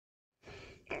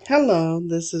Hello,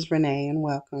 this is Renee and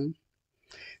welcome.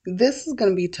 This is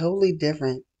going to be totally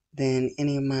different than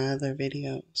any of my other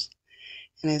videos.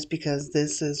 And it's because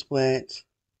this is what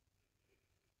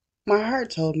my heart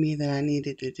told me that I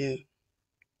needed to do.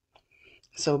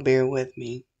 So bear with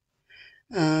me.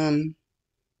 We're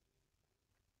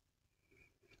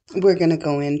going to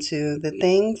go into the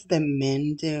things that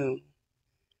men do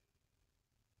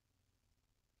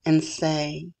and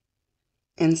say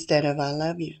instead of I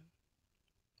love you.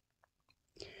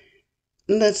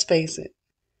 Let's face it,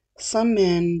 some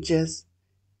men just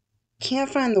can't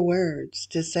find the words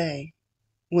to say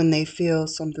when they feel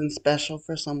something special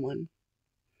for someone.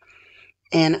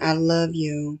 And I love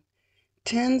you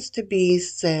tends to be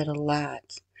said a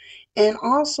lot. And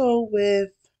also with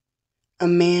a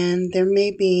man, there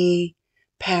may be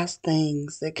past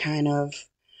things that kind of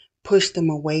push them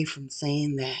away from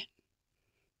saying that.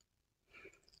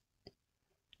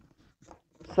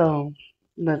 So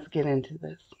let's get into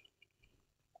this.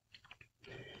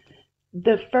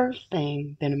 The first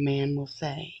thing that a man will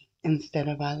say instead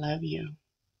of I love you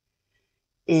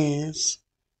is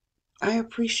I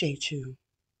appreciate you.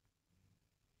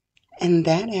 And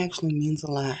that actually means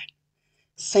a lot.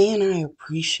 Saying I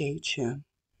appreciate you.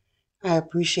 I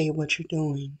appreciate what you're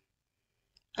doing.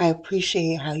 I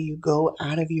appreciate how you go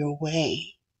out of your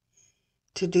way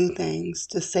to do things,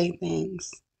 to say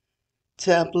things,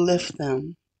 to uplift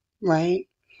them, right?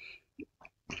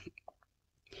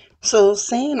 So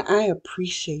saying I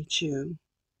appreciate you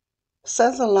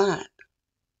says a lot.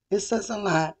 It says a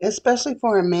lot, especially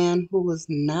for a man who was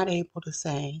not able to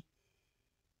say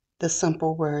the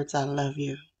simple words, I love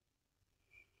you.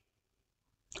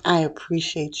 I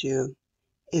appreciate you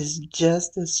is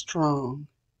just as strong.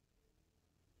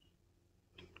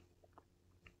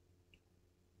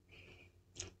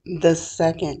 The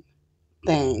second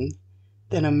thing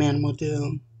that a man will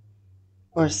do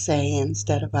or say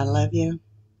instead of I love you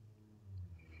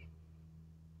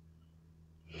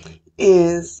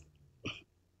is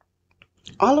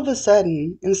all of a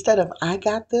sudden, instead of I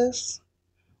got this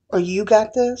or you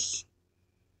got this,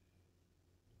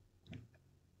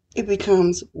 it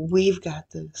becomes we've got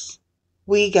this.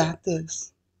 We got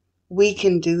this. We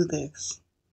can do this.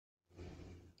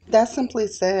 That simply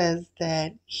says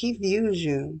that he views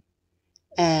you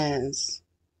as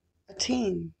a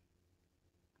team,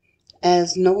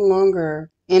 as no longer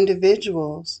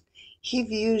individuals. He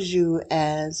views you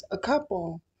as a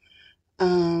couple,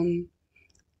 um,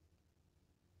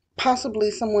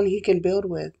 possibly someone he can build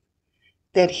with,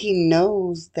 that he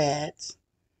knows that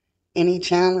any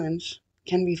challenge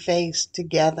can be faced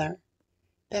together.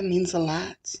 That means a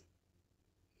lot.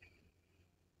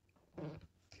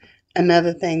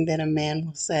 Another thing that a man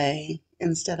will say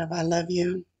instead of I love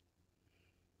you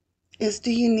is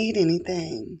do you need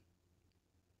anything?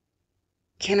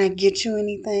 Can I get you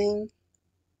anything?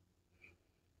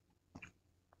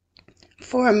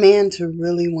 For a man to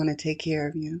really want to take care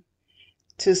of you,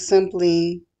 to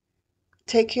simply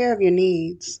take care of your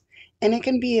needs. And it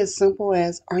can be as simple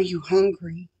as, are you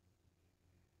hungry?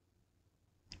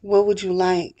 What would you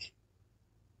like?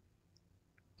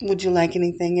 Would you like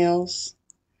anything else?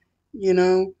 You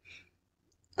know,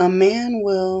 a man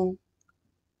will,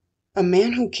 a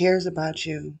man who cares about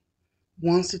you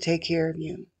wants to take care of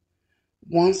you,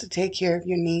 wants to take care of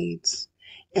your needs,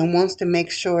 and wants to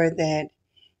make sure that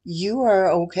you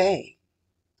are okay.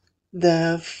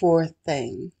 The fourth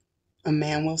thing a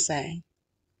man will say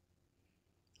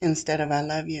instead of I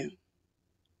love you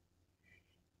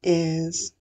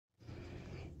is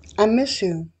I miss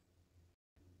you.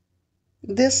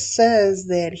 This says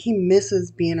that he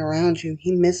misses being around you.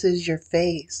 He misses your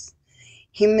face.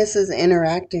 He misses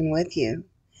interacting with you.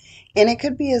 And it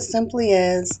could be as simply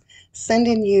as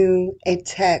sending you a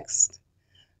text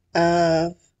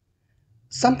of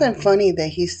something funny that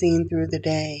he's seen through the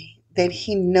day that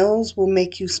he knows will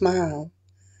make you smile.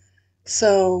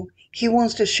 So he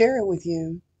wants to share it with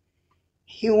you.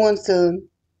 He wants to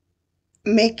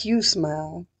make you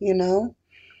smile, you know?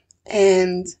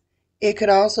 And it could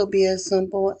also be as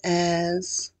simple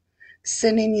as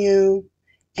sending you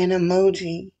an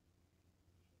emoji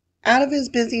out of his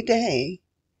busy day.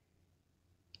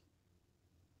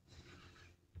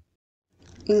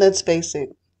 Let's face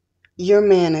it, your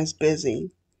man is busy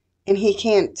and he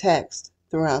can't text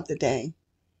throughout the day.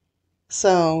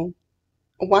 So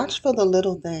watch for the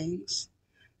little things.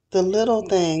 The little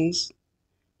things,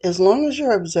 as long as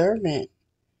you're observant,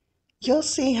 you'll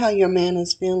see how your man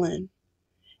is feeling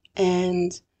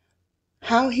and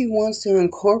how he wants to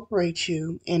incorporate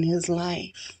you in his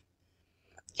life.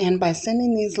 And by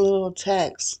sending these little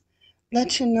texts,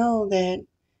 let you know that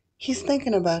he's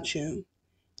thinking about you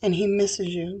and he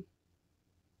misses you.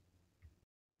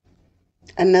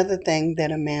 Another thing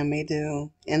that a man may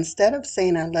do, instead of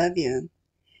saying I love you,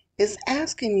 is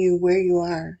asking you where you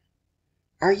are.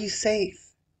 Are you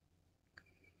safe?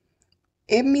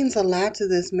 It means a lot to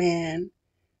this man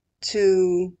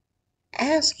to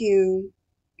ask you,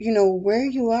 where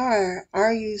you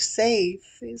are you safe?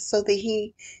 So that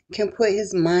he can put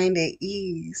his mind at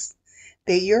ease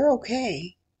that you're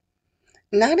okay.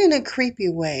 Not in a creepy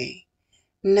way,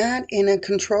 not in a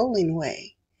controlling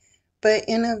way, but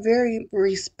in a very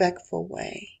respectful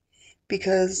way.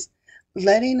 Because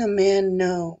letting a man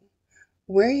know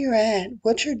where you're at,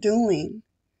 what you're doing,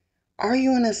 are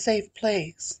you in a safe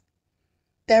place?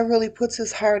 That really puts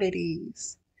his heart at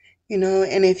ease.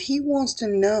 And if he wants to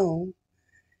know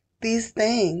these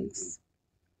things,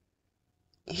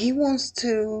 he wants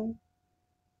to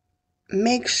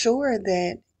make sure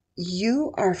that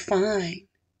you are fine,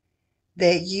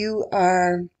 that you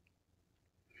are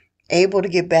able to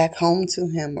get back home to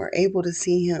him or able to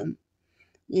see him,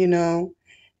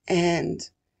 and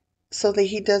so that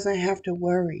he doesn't have to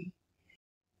worry.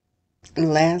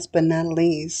 Last but not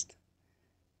least,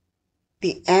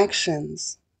 the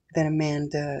actions that a man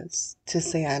does to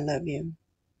say I love you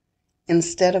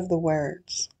instead of the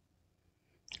words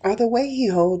are the way he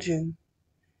holds you,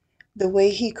 the way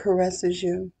he caresses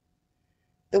you,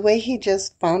 the way he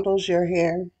just fondles your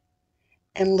hair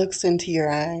and looks into your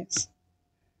eyes.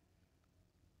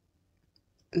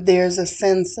 There's a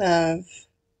sense of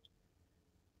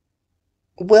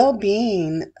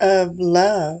well-being, of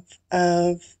love,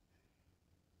 of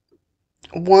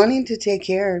wanting to take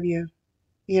care of you,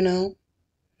 you know?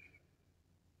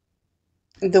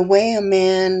 The way a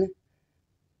man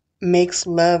makes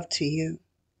love to you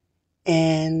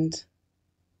and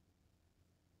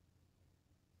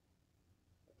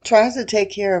tries to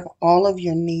take care of all of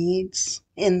your needs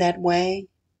in that way,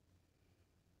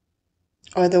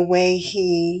 or the way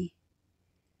he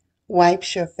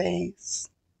wipes your face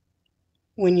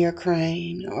when you're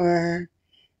crying, or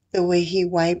the way he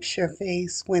wipes your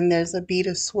face when there's a bead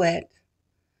of sweat,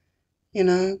 you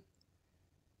know?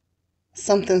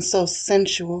 Something so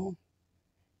sensual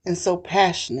and so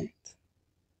passionate.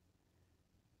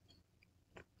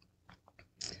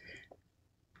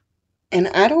 And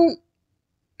I don't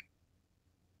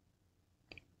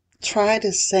try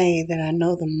to say that I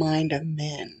know the mind of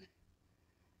men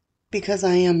because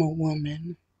I am a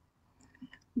woman,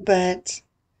 but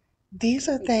these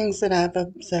are things that I've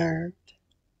observed.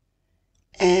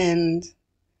 And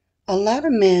a lot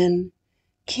of men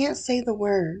can't say the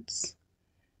words.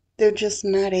 They're just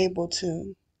not able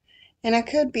to. And it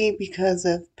could be because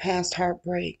of past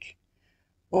heartbreak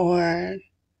or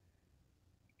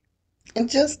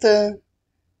just a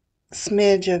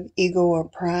smidge of ego or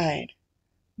pride.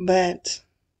 But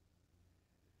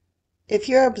if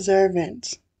you're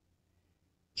observant,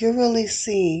 you'll really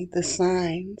see the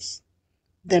signs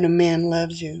that a man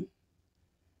loves you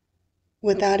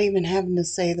without even having to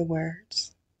say the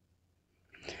words.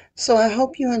 So I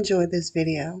hope you enjoyed this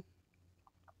video,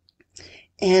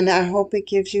 and I hope it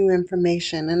gives you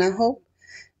information, and I hope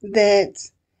that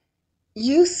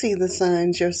you see the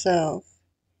signs yourself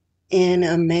in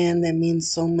a man that means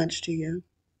so much to you.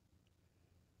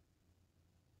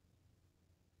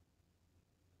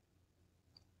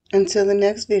 Until the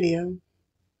next video,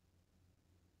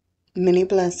 many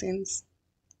blessings,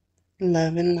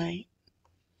 love and light.